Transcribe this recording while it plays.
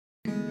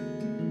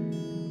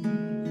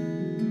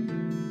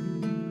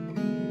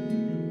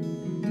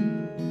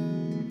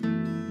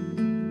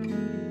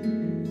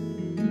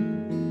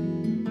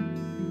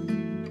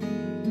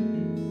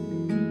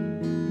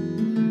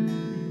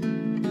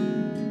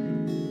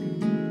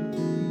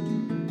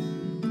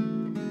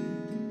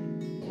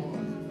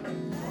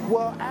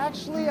Well,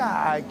 actually,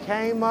 I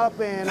came up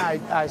and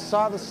I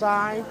saw the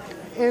sign,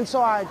 and so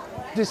I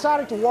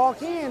decided to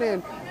walk in,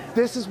 and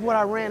this is what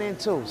I ran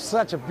into.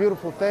 Such a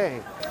beautiful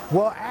thing.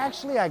 Well,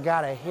 actually, I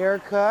got a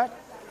haircut,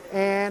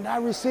 and I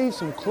received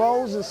some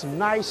clothes and some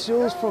nice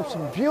shoes from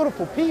some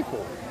beautiful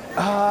people.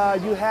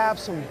 You have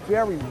some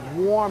very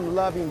warm,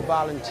 loving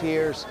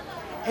volunteers,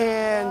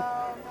 and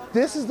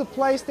this is the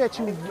place that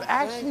you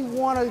actually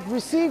want to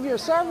receive your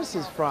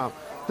services from.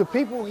 The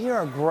people here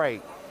are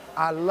great.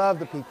 I love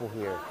the people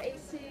here.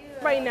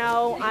 Right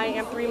now, I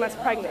am 3 months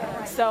pregnant.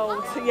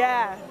 So,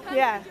 yeah,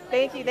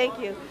 thank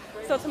you.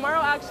 So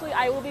tomorrow, actually,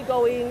 I will be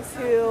going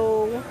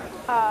to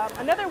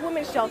another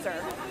women's shelter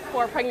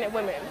for pregnant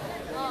women.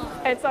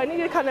 And so I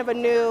needed kind of a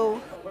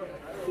new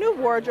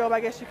wardrobe, I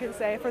guess you can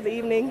say, for the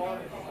evening.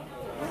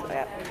 So,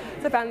 yeah.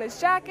 So I found this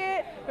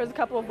jacket, there's a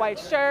couple of white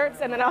shirts,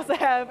 and then I also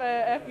have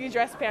a few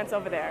dress pants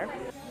over there.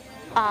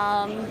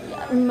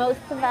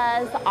 Most of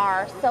us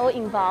are so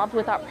involved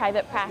with our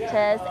private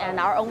practice and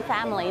our own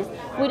families.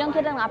 We don't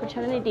get an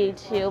opportunity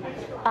to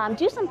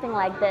do something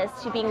like this,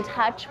 to be in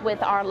touch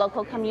with our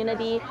local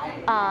community,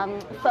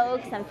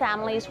 folks and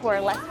families who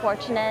are less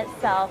fortunate.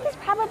 So it's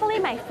probably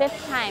my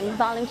 5th time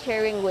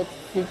volunteering with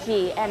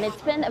Tzu and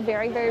it's been a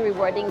very, very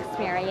rewarding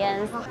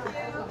experience.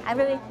 I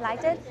really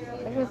liked it.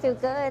 It makes me feel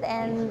good,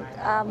 and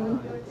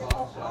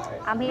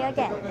I'm here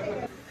again.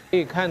 可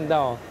以看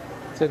到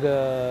这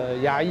个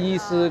牙医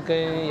师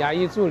跟牙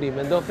医助理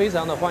们都非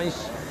常的欢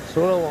喜，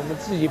除了我们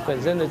自己本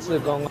身的志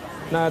工，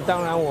那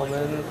当然我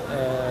们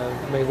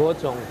美国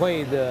总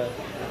会的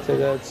这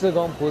个志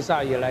工菩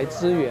萨也来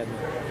支援，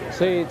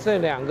所以这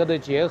2个的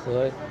结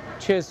合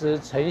确实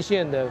呈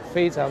现得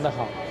非常的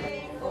好。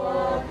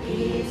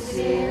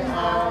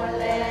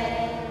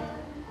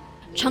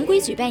常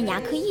规举办牙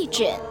科义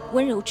诊，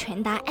温柔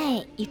传达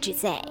爱一直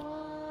在。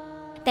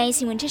大爱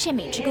新闻真善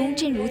美志工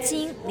郑如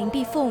金、林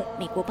碧凤，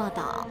美国报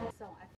道。